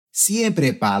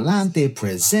Siempre Pa'lante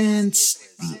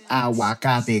presents the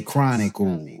Aguacate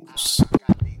Chronicles.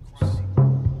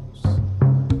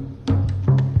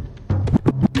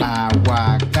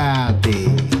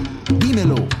 Aguacate,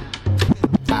 dímelo.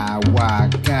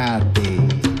 Aguacate,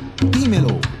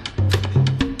 dímelo.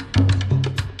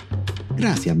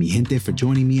 Gracias, mi gente, for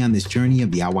joining me on this journey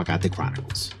of the Aguacate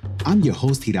Chronicles. I'm your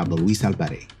host, Geraldo Luis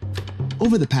Alvarez.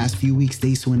 Over the past few weeks,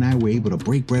 Deso and I were able to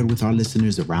break bread with our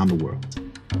listeners around the world.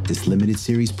 This limited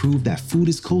series proved that food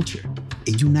is culture.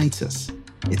 It unites us.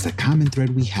 It's a common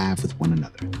thread we have with one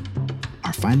another.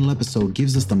 Our final episode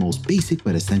gives us the most basic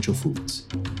but essential foods.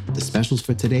 The specials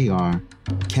for today are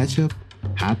ketchup,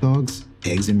 hot dogs,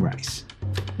 eggs, and rice.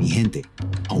 Mi gente,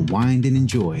 unwind and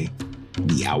enjoy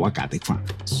the Aguacate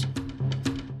Chronicles.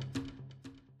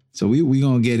 So we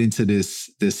gonna get into this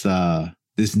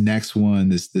next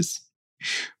one.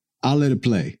 I'll let it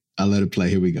play.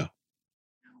 Here we go.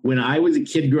 When I was a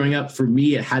kid growing up, for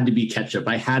me, it had to be ketchup.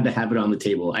 I had to have it on the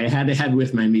table. I had to have it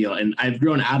with my meal. And I've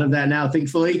grown out of that now,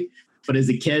 thankfully. But as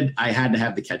a kid, I had to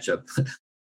have the ketchup.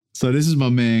 So this is my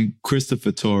man, Chris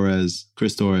Torres,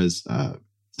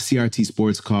 CRT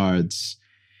Sports Cards.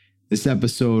 This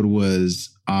episode was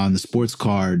on the sports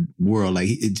card world. Like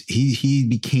he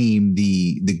became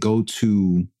the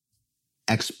go-to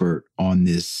expert on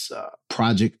this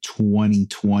Project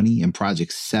 2020 and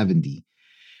Project 70.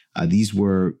 These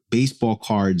were baseball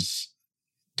cards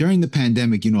during the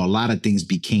pandemic. You know, a lot of things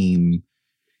became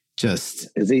just.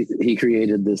 He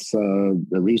created this the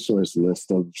resource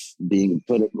list of being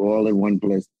put it all in one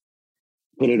place,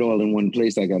 like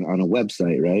on a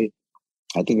website, right?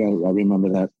 I think I remember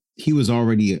that. He was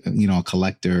already, a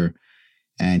collector,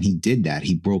 and he did that.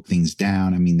 He broke things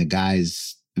down. I mean, the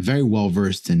guy's very well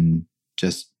versed in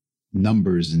just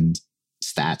numbers and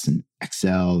stats and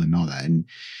Excel and all that. And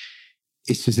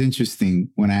it's just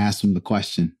interesting when I asked him the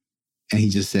question, and he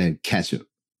just said ketchup.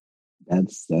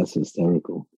 That's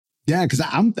hysterical. Yeah, because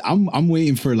I'm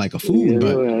waiting for like a food,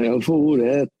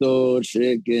 food,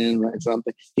 chicken, right?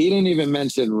 Something. He didn't even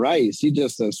mention rice. He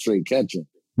just said straight ketchup.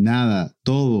 Nada,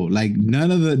 todo. Like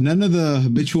none of the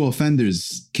habitual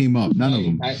offenders came up. None of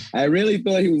them. I really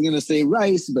thought he was gonna say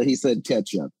rice, but he said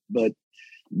ketchup. But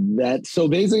so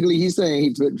basically, he's saying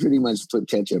he pretty much put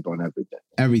ketchup on everything.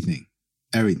 Everything.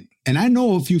 And I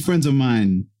know a few friends of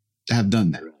mine have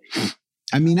done that.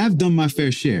 I mean, I've done my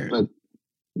fair share. But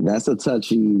that's a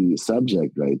touchy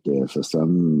subject right there for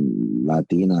some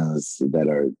Latinas that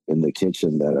are in the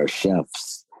kitchen that are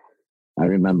chefs. I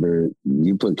remember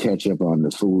you put ketchup on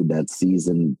the food that's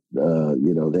seasoned,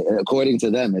 according to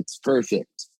them, it's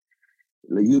perfect.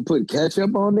 You put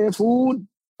ketchup on their food,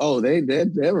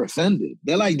 they're offended.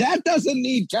 They're like, that doesn't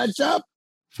need ketchup.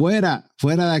 Fuera de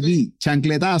aquí,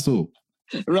 chancletazo.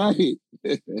 Right.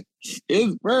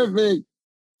 It's perfect.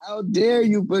 How dare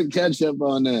you put ketchup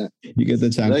on that? You get the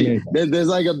chancleta. There's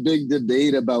like a big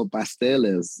debate about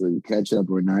pasteles, ketchup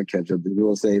or not ketchup. People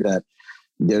will say that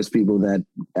there's people that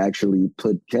actually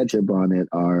put ketchup on it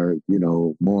are,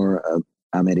 more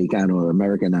Americano or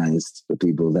Americanized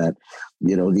people that,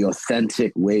 the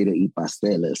authentic way to eat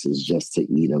pasteles is just to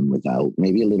eat them without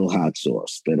maybe a little hot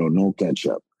sauce, but no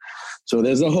ketchup. So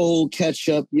there's a whole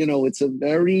ketchup, it's a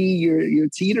very, you're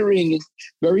teetering,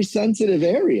 very sensitive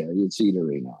area you're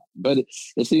teetering on. But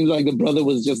it seems like the brother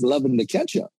was just loving the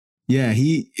ketchup. Yeah,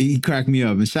 he cracked me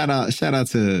up. And shout out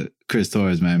to Chris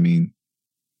Torres, man. I mean,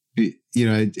 it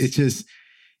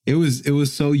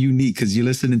was so unique because you're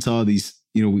listening to all these,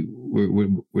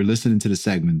 we're listening to the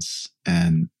segments,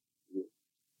 and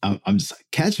I'm just like,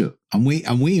 ketchup. I'm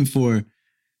waiting for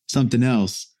something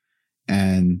else,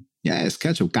 and yeah, it's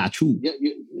ketchup. Gachu.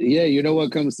 Yeah, you know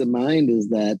what comes to mind is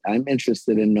that I'm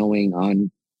interested in knowing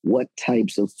on what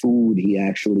types of food he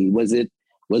actually was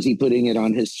he putting it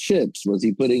on his chips? Was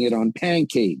he putting it on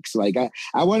pancakes? Like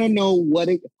I want to know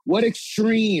what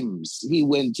extremes he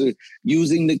went to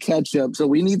using the ketchup. So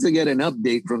we need to get an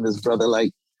update from this brother.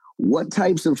 Like, what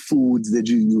types of foods did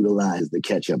you utilize the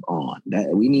ketchup on?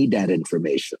 We need that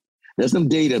information. There's some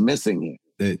data missing here.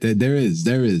 There is.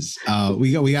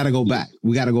 We got to go back.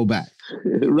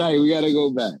 Right, we got to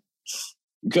go back.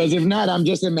 Because if not, I'm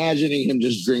just imagining him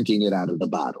just drinking it out of the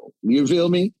bottle. You feel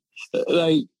me?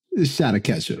 Like, a shot of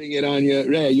ketchup. You're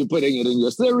putting it in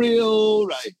your cereal,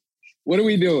 right? What are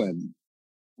we doing?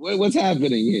 What's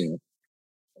happening here?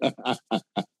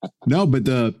 No, but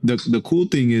the cool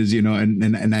thing is, and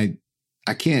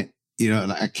I can't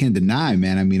deny,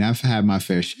 man. I mean, I've had my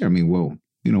fair share. I mean,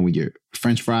 with your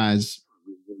French fries,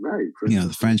 right?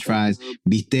 The French fries,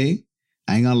 bistec.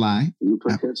 I ain't gonna lie. You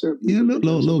put ketchup? Yeah,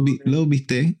 little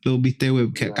bistec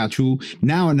with ketchup.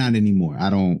 Now or not anymore. I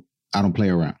don't play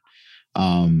around.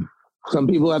 Some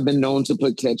people have been known to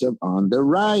put ketchup on the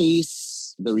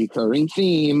rice, the recurring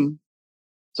theme.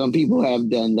 Some people have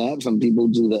done that. Some people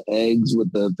do the eggs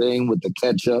with the thing with the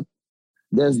ketchup.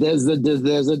 There's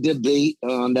a debate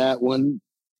on that one.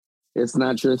 It's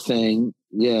not your thing.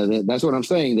 Yeah, that's what I'm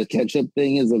saying. The ketchup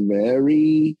thing is a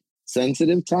very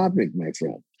sensitive topic, my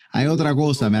friend. Hay otra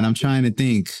cosa, man. I'm trying to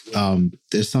think.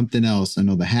 There's something else. I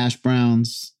know the hash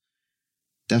browns.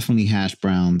 Definitely hash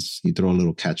browns. You throw a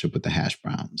little ketchup with the hash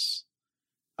browns.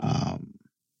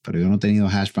 But yo no tenido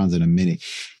hash browns in a minute.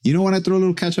 You know what I throw a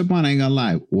little ketchup on? I ain't gonna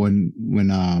lie. When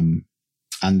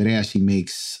Andrea, she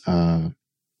makes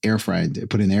air fried,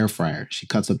 put in the air fryer. She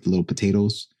cuts up the little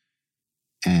potatoes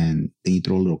and then you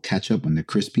throw a little ketchup when they're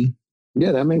crispy.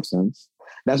 Yeah, that makes sense.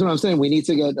 That's what I'm saying. We need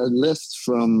to get a list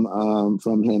from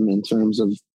him in terms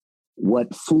of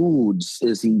what foods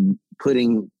is he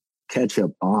putting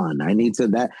ketchup on. I need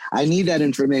that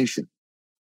information.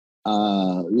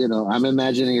 I'm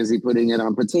imagining, is he putting it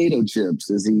on potato chips?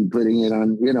 Is he putting it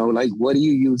on, what are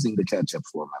you using the ketchup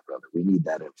for, my brother? We need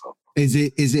that info. Is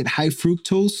it high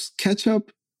fructose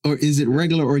ketchup or is it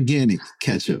regular organic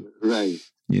ketchup? Right.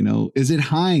 Is it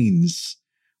Heinz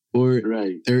or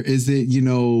is it,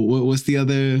 what's the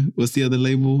other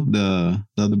label? The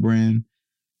other brand?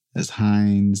 There's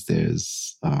Heinz.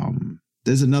 There's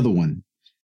another one.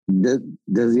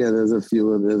 There's a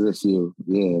few.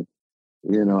 Yeah.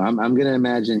 I'm going to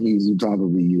imagine he's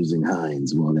probably using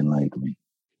Heinz more than likely.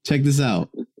 Check this out.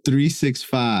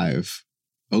 365.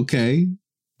 Okay.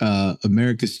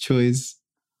 America's Choice,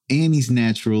 Annie's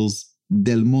Naturals,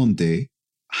 Del Monte,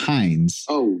 Heinz.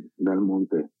 Oh, Del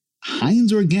Monte.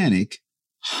 Heinz Organic,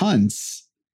 Hunt's,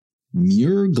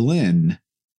 Muir Glen.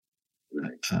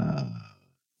 Right.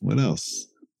 What else?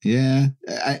 Yeah.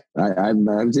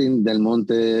 I've seen Del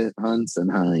Monte, Hunt's,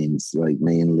 and Heinz,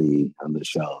 mainly on the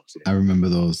shelves. I remember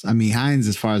those. I mean, Heinz,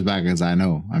 as far as back as I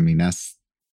know. I mean,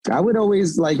 I would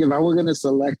always, if I were going to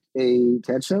select a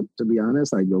ketchup, to be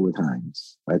honest, I'd go with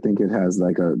Heinz. I think it has a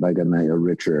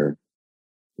richer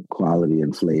quality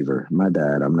and flavor. My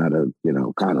dad, I'm not a,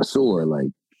 connoisseur.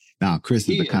 No, Chris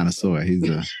is the connoisseur.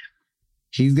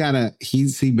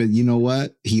 But you know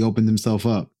what? He opened himself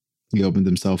up.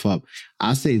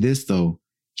 I'll say this though.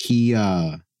 He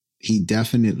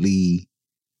definitely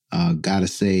gotta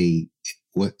say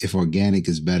what if organic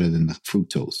is better than the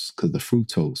fructose, because the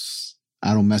fructose,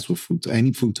 I don't mess with fructose.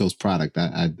 Any fructose product,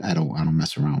 I don't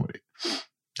mess around with it.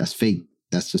 That's fake.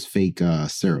 That's just fake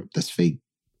syrup. That's fake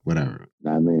whatever.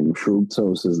 I mean,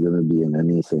 fructose is going to be in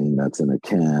anything that's in a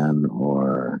can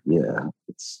or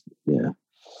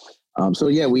So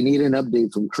we need an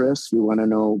update from Chris. We want to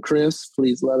know, Chris,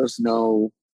 please let us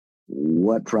know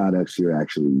what products you're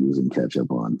actually using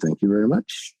ketchup on. Thank you very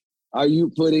much. Are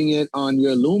you putting it on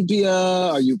your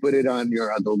lumpia? Are you putting it on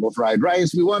your adobo fried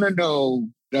rice? We want to know,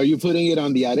 are you putting it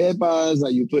on the arepas?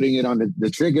 Are you putting it on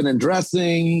the chicken and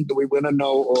dressing? We want to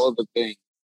know all the things.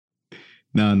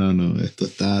 No. Esto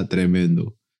está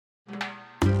tremendo.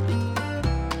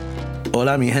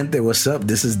 Hola, mi gente. What's up?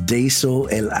 This is Deiso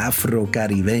el Afro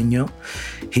Caribeño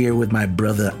here with my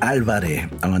brother Álvarez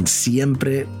on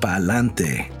Siempre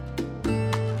Pa'lante.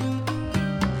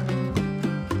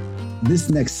 This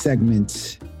next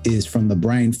segment is from the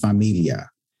Bryan Familia.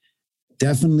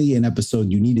 Definitely an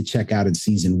episode you need to check out in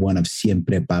season 1 of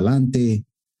Siempre Pa'lante.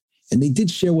 And they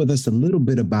did share with us a little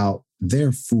bit about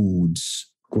their foods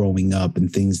growing up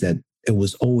and things that it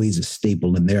was always a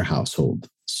staple in their household.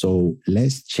 So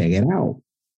let's check it out.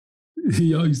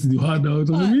 Y'all used to do hot dogs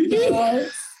on the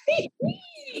weekend.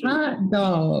 Hot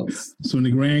dogs. So when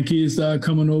the grandkids started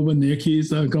coming over and their kids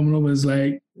started coming over, it's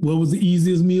like, what was the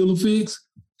easiest meal to fix?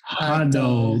 Hot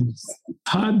dogs.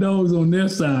 Hot dogs on their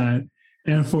side.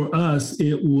 And for us,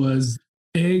 it was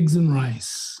eggs and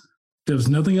rice. There was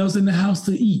nothing else in the house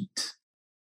to eat.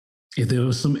 If there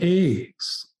was some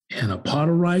eggs and a pot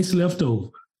of rice left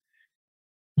over,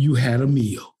 you had a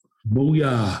meal.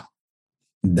 Booyah.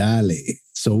 Dale.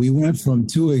 So we went from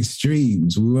two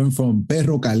extremes. We went from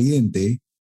perro caliente,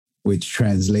 which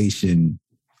translation,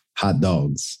 hot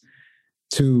dogs,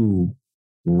 to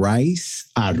rice,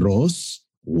 arroz,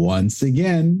 once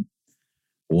again,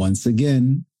 arroz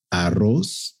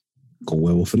con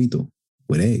huevo frito,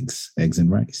 with eggs and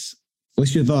rice.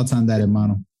 What's your thoughts on that,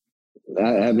 hermano?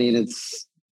 I mean,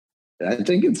 I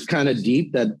think it's kind of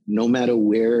deep that no matter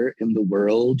where in the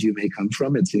world you may come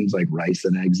from, it seems like rice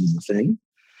and eggs is a thing.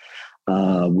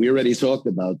 We already talked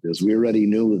about this. We already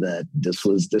knew that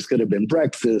this could have been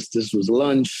breakfast. This was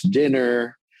lunch,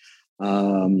 dinner.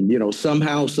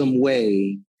 Somehow, some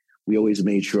way, we always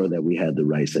made sure that we had the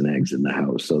rice and eggs in the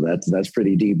house. So that's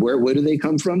pretty deep. Where do they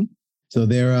come from? So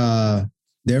they're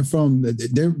They're from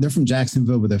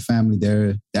Jacksonville with their family.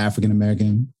 They're African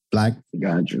American, Black.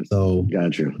 Gotcha. So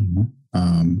gotcha.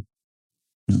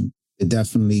 It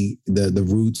definitely the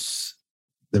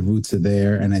roots are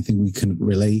there, and I think we can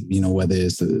relate. Whether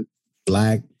it's a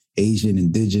Black, Asian,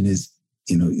 Indigenous,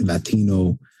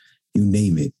 Latino, you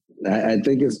name it. I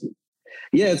think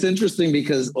it's interesting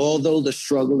because although the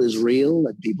struggle is real,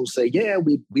 and people say,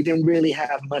 we didn't really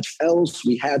have much else.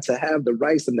 We had to have the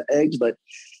rice and the eggs, but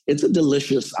it's a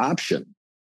delicious option,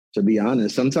 to be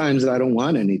honest. Sometimes I don't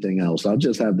want anything else. I'll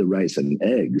just have the rice and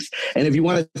eggs. And if you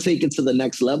want to take it to the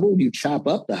next level, you chop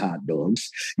up the hot dogs,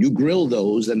 you grill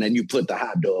those, and then you put the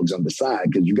hot dogs on the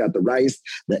side because you got the rice,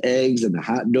 the eggs, and the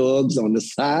hot dogs on the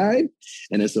side,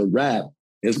 and it's a wrap.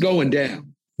 It's going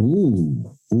down.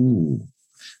 Ooh.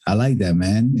 I like that,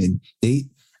 man. And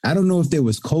I don't know if they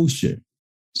was kosher.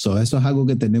 So eso es algo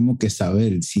que tenemos que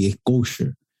saber si es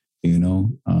kosher,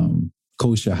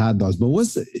 kosher hot dogs. But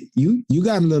you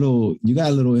got a little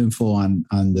info on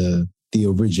the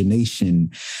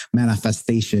origination,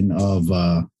 manifestation of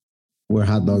where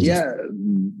hot dogs. Yeah,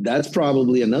 that's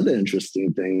probably another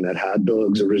interesting thing, that hot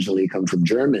dogs originally come from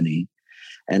Germany,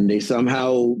 and they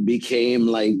somehow became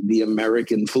like the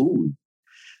American food.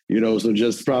 So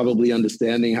just probably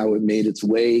understanding how it made its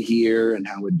way here and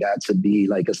how it got to be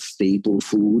like a staple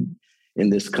food in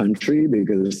this country,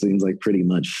 because it seems like pretty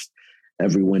much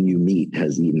everyone you meet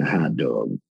has eaten a hot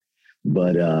dog.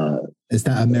 But it's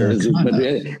not American.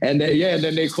 And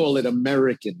then they call it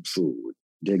American food.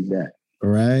 Dig that.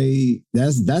 Right.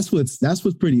 That's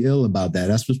what's pretty ill about that.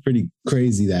 That's what's pretty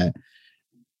crazy, that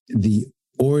the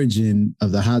origin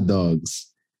of the hot dogs.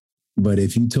 But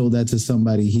if you told that to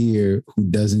somebody here who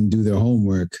doesn't do their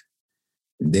homework,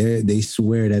 they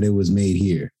swear that it was made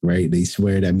here, right? They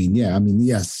swear that,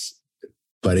 yes.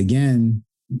 But again,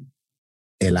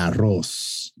 el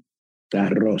arroz.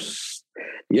 Arroz.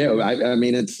 Yeah, I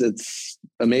mean, it's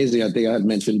amazing. I think I had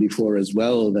mentioned before as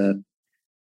well that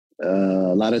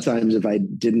a lot of times if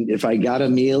I got a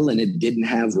meal and it didn't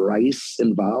have rice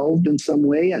involved in some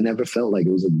way, I never felt like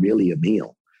it was really a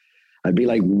meal. I'd be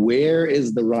like, where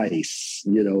is the rice?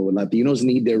 Latinos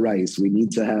need their rice. We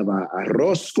need to have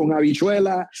arroz con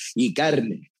habichuela y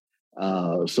carne.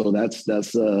 So that's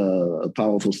a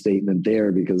powerful statement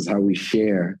there, because how we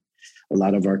share, a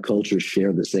lot of our cultures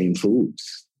share the same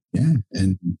foods. Yeah.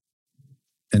 And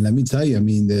let me tell you,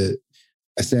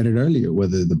 I said it earlier,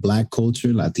 whether the Black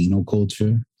culture, Latino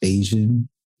culture, Asian,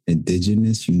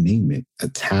 Indigenous, you name it,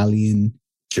 Italian,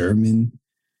 German,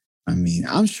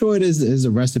 I'm sure there's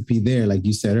a recipe there, like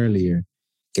you said earlier,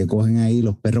 que cogen ahí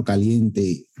los perros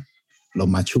calientes, los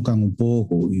machucan un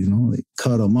poco, they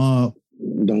cut them up.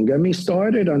 Don't get me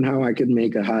started on how I could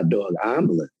make a hot dog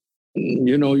omelet.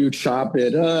 You chop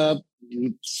it up,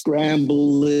 you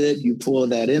scramble it, you pour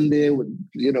that in there with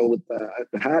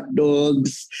the hot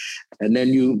dogs, and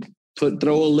then you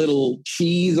throw a little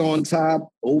cheese on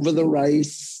top over the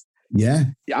rice. Yeah.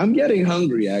 I'm getting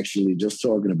hungry, actually, just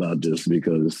talking about this,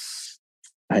 because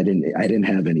I didn't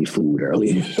have any food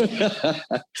earlier.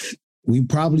 We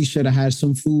probably should have had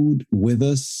some food with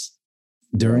us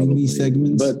during these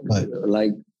segments. But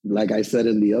like I said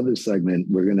in the other segment,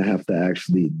 we're going to have to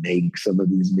actually make some of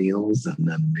these meals, and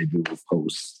then maybe we'll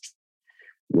post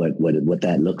what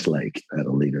that looks like at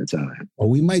a later time. Or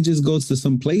we might just go to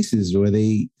some places where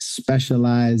they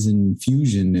specialize in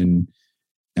fusion,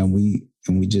 and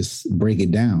we just break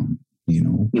it down,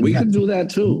 We could do that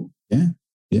too. Yeah.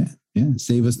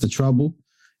 Save us the trouble.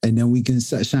 And then we can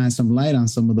shine some light on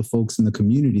some of the folks in the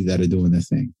community that are doing their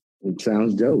thing. It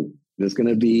sounds dope. There's going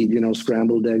to be,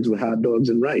 scrambled eggs with hot dogs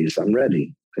and rice. I'm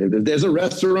ready. If there's a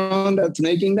restaurant that's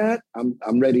making that,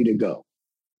 I'm ready to go.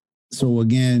 So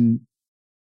again,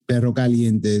 perro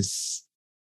calientes,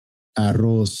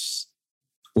 arroz,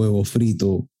 huevo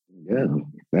frito. Yeah.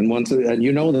 And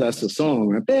that's the song.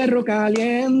 Right? Perro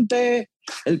caliente,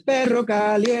 el perro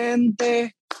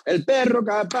caliente, el perro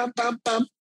pam pam pam.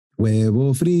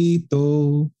 Huevo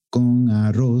frito con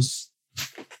arroz.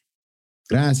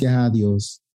 Gracias a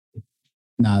Dios.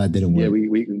 Nah, that didn't work. Yeah,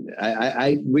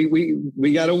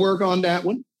 we got to work on that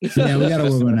one. Yeah, we got to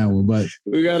work on that one, but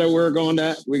we got to work on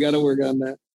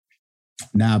that.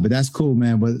 Nah, but that's cool,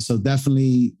 man. But so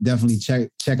definitely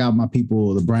check out my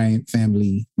people, the Bryant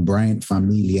family, Bryant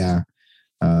Familia,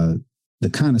 the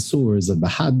connoisseurs of the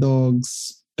hot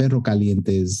dogs, perro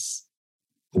calientes,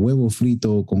 huevo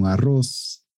frito con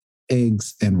arroz,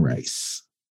 eggs, and rice.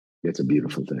 It's a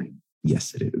beautiful thing.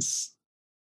 Yes, it is.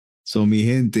 So, mi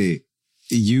gente,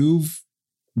 you've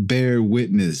bear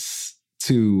witness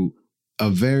to a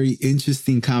very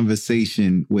interesting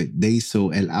conversation with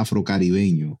Dayso El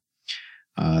Afro-Caribeño,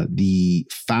 the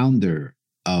founder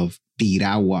of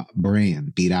Piragua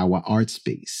brand, Piragua Art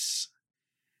Space,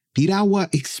 Piragua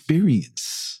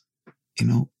experience. You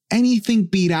know, anything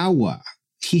Piragua,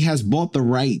 he has bought the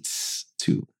rights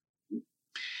to.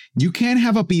 You can't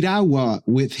have a Piragua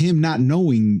with him not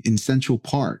knowing in Central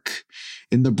Park,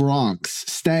 in the Bronx,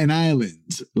 Staten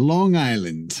Island, Long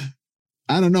Island.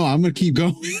 I don't know. I'm going to keep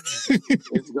going.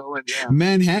 It's going down.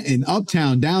 Manhattan,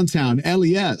 Uptown, Downtown,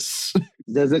 LES.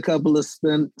 There's a couple of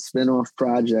spin-off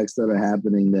projects that are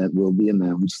happening that will be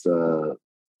announced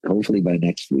hopefully by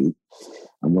next week.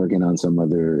 I'm working on some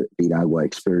other Piragua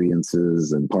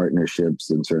experiences and partnerships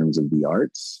in terms of the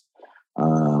arts.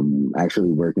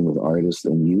 Actually working with artists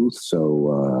and youth.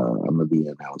 So I'm going to be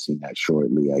announcing that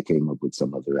shortly. I came up with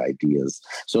some other ideas.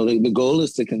 So the goal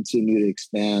is to continue to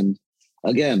expand.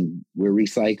 Again, we're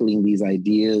recycling these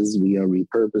ideas. We are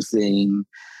repurposing.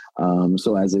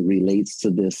 So as it relates to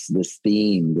this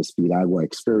theme, this Piragua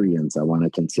experience, I want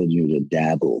to continue to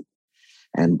dabble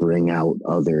and bring out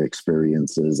other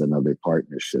experiences and other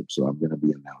partnerships. So I'm going to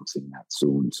be announcing that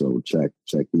soon. So check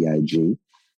the IG,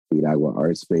 Piragua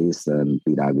Art Space and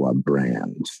Piragua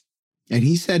brand. And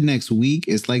he said next week.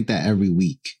 It's like that every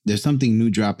week. There's something new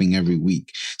dropping every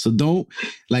week. So don't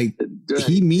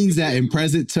he means that in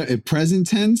present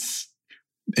tense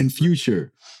and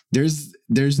future. There's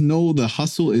no, the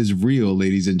hustle is real,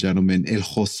 ladies and gentlemen. El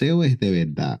joseo es de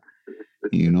verdad.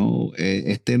 You know,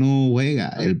 este no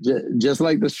juega. Just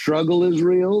like the struggle is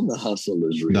real, the hustle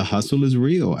is real. The hustle is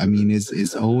real. I mean,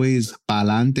 it's always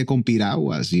pa'lante con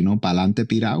piraguas, you know, pa'lante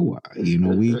piragua. You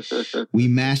know, we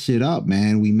mash it up,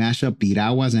 man. We mash up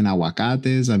piraguas and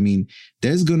aguacates. I mean,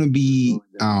 there's going to be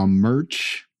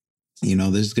merch. You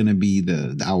know, there's going to be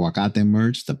the aguacate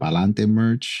merch, the pa'lante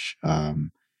merch.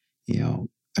 You know,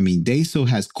 I mean, Dayso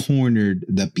has cornered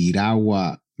the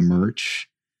piragua merch.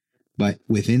 But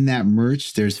within that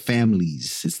merch, there's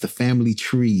families. It's the family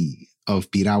tree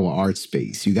of Piragua Art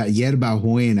Space. You got Yerba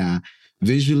Buena.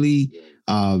 Visually,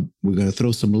 we're going to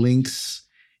throw some links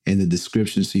in the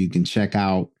description so you can check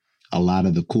out a lot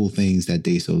of the cool things that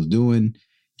Dayso is doing.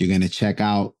 You're going to check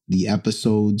out the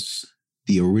episodes,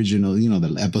 the original, you know,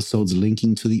 the episodes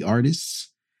linking to the artists.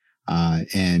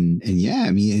 And yeah,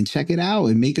 I mean, and check it out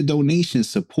and make a donation,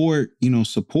 support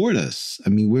us. I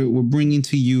mean, we're bringing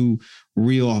to you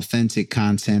real, authentic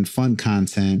content, fun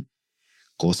content,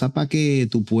 cosa para que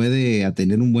tú puedes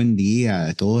tener un buen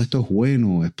día. Todo esto es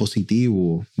bueno, es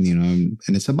positivo, you know, and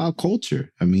it's about culture.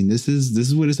 I mean, this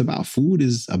is what it's about. Food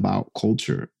is about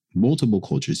culture, multiple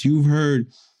cultures. You've heard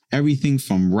everything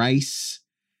from rice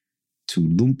to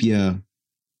lumpia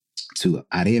to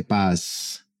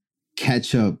arepas,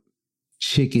 ketchup,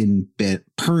 chicken,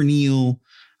 pernil,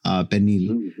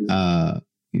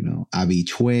 you know,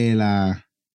 habichuela.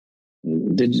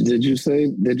 Did you say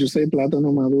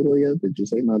plátano maduro yet? Did you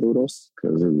say maduros?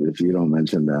 Because if you don't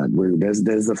mention that,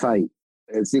 there's a fight.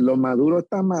 Si lo maduro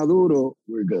está maduro,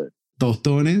 we're good.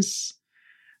 Tostones,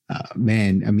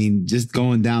 man. I mean, just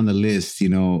going down the list, you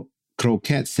know,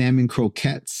 croquettes, salmon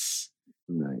croquettes.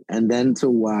 Right. And then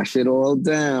to wash it all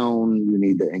down, you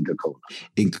need the Inca Kola.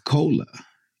 Inca Kola.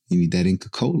 You need that Inca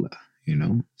Kola, you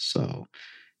know? So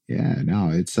yeah,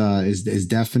 no, it's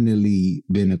definitely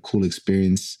been a cool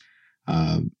experience.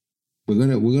 We're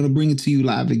gonna bring it to you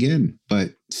live again,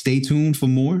 but stay tuned for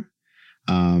more.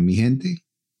 Mi gente,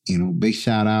 you know, big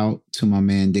shout out to my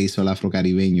man Dayso el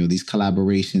Afro-Caribeño. These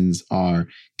collaborations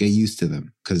get used to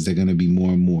them because they're gonna be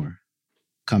more and more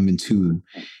coming to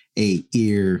a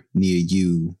ear near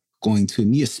you, going to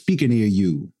a speaker near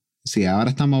you. See,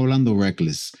 ahora estamos hablando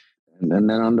reckless. And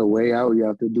then on the way out, you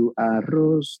have to do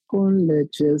arroz con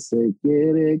leche se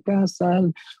quiere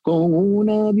casar con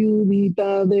una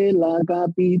viudita de la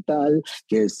capital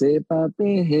que sepa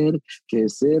tejer, que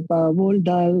sepa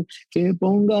bordar, que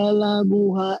ponga la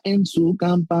aguja en su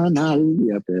campanal.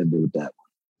 You have to do that one.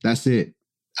 That's it.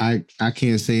 I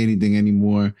can't say anything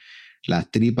anymore. Las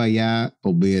tripas ya,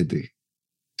 olvídate.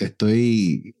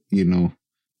 Estoy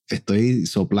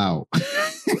soplado.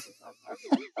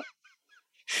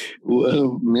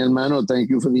 Well, mi hermano, thank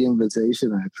you for the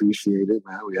invitation. I appreciate it,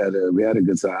 man. We had a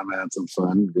good time. I had some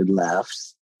fun, good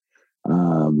laughs.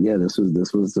 Yeah, this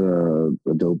was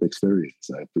a dope experience.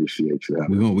 I appreciate you.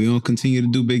 We're gonna continue to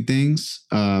do big things.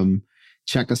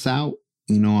 Check us out,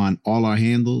 you know, on all our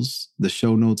handles. The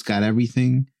show notes got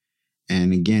everything.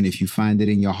 And again, if you find it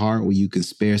in your heart where you can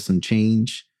spare some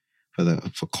change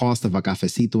for cost of a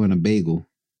cafecito and a bagel,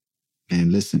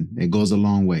 and listen, it goes a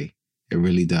long way. It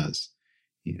really does.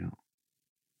 You know,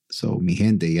 so mi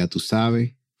gente, ya tú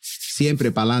sabes,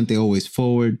 siempre pa'lante, always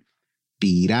forward.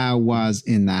 Piraguas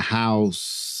in the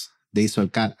house. Dayso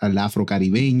el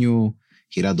Afro-Caribeño.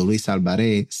 Gerardo Luis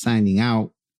Alvarez signing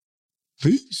out.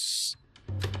 Peace.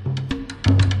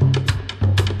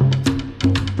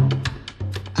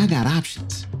 I got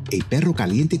options. A perro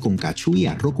caliente con cachú y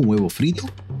arroz con huevo frito?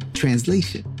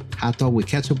 Translation, hot dog with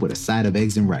ketchup with a side of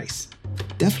eggs and rice.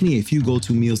 Definitely a few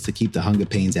go-to meals to keep the hunger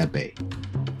pains at bay.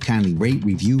 Kindly rate,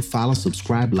 review, follow,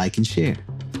 subscribe, like, and share.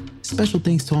 Special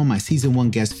thanks to all my Season 1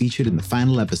 guests featured in the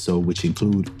final episode, which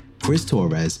include Chris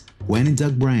Torres, Gwen and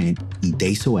Doug Bryant, y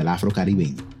Deiso el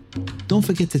Afro-Caribeño. Don't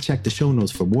forget to check the show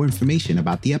notes for more information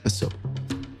about the episode.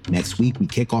 Next week, we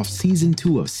kick off Season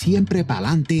 2 of Siempre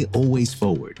Pa'lante, Always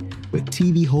Forward, with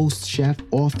TV host, chef,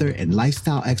 author, and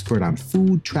lifestyle expert on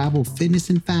food, travel, fitness,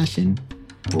 and fashion,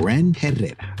 Bren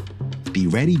Herrera. Be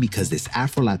ready because this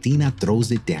Afro-Latina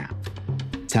throws it down.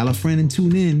 Tell a friend and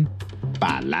tune in.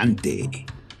 Pa'lante.